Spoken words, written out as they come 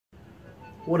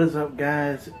What is up,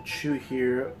 guys? Chu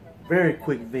here. Very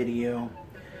quick video.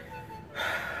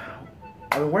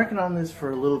 I've been working on this for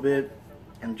a little bit,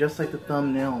 and just like the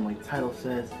thumbnail and like the title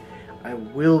says, I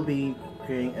will be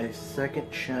creating a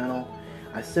second channel.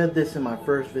 I said this in my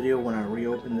first video when I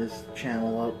reopened this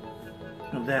channel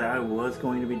up, that I was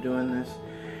going to be doing this.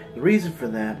 The reason for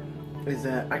that is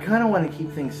that I kind of want to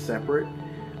keep things separate.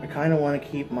 I kind of want to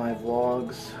keep my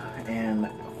vlogs and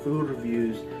food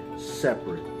reviews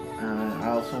separate. I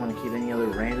also want to keep any other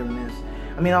randomness.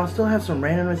 I mean, I'll still have some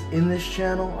randomness in this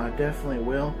channel. I definitely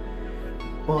will.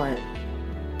 But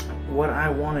what I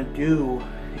want to do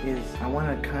is I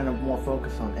want to kind of more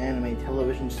focus on anime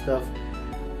television stuff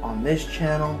on this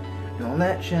channel. And on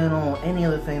that channel, any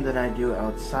other thing that I do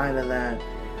outside of that,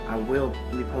 I will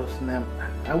be posting them.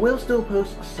 I will still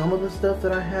post some of the stuff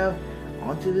that I have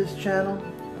onto this channel.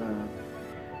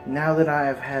 Now that I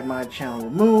have had my channel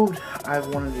removed,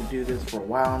 I've wanted to do this for a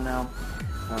while now.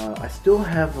 I still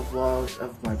have the vlogs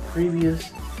of my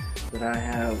previous that I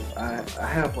have. I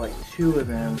have like 2 of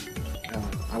them.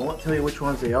 I won't tell you which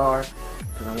ones they are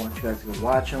because I want you guys to go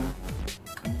watch them.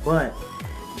 But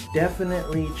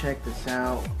definitely check this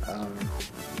out.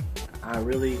 I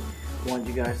really want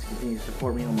you guys to continue to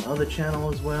support me on my other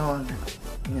channel as well, and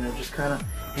just kind of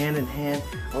hand in hand.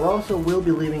 I also will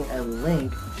be leaving a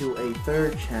link to a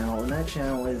third channel, and that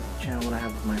channel is the channel that I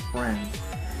have with my friends.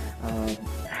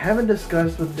 I haven't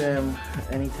discussed with them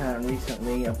anytime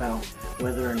recently about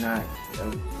whether or not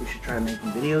we should try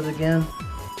making videos again.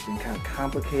 It's been kind of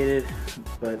complicated,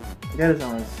 but that is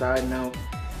on a side note.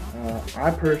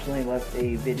 I personally left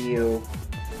a video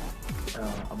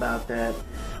about that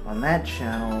on that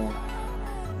channel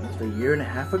almost a year and a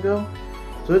half ago,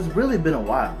 so it's really been a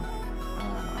while.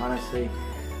 Honestly,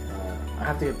 I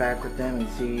have to get back with them and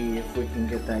see if we can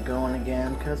get that going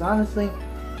again, because honestly,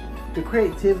 the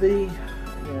creativity,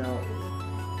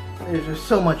 there's just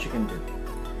so much you can do.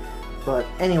 But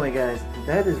anyway, guys,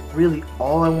 that is really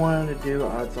all I wanted to do.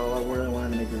 That's all I really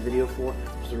wanted to make this video for.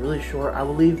 It's really short. I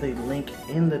will leave the link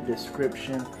in the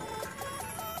description.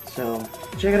 So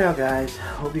check it out, guys.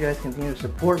 Hope you guys continue to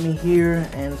support me here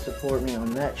and support me on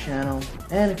that channel.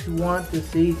 And if you want to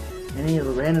see any of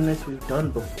the randomness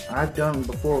I've done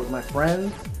before with my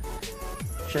friends,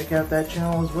 check out that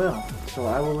channel as well. So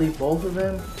I will leave both of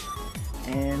them.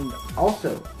 And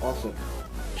also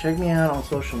check me out on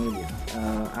social media.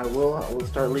 I will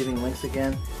start leaving links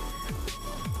again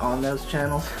on those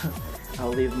channels.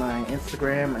 I'll leave my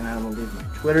Instagram and I will leave my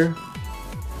Twitter.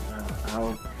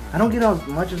 I don't get as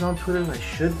much as on Twitter as I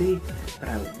should be, but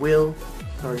I will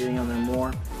start getting on there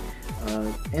more.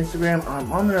 Instagram,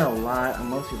 I'm on there a lot. I'm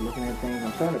mostly looking at things.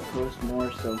 I'm starting to post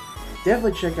more, so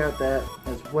definitely check out that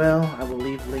as well. I will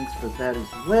leave links for that as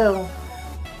well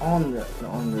on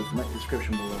the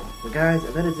description below. But guys,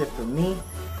 that is it for me.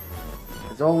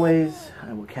 As always,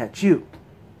 I will catch you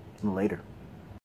later.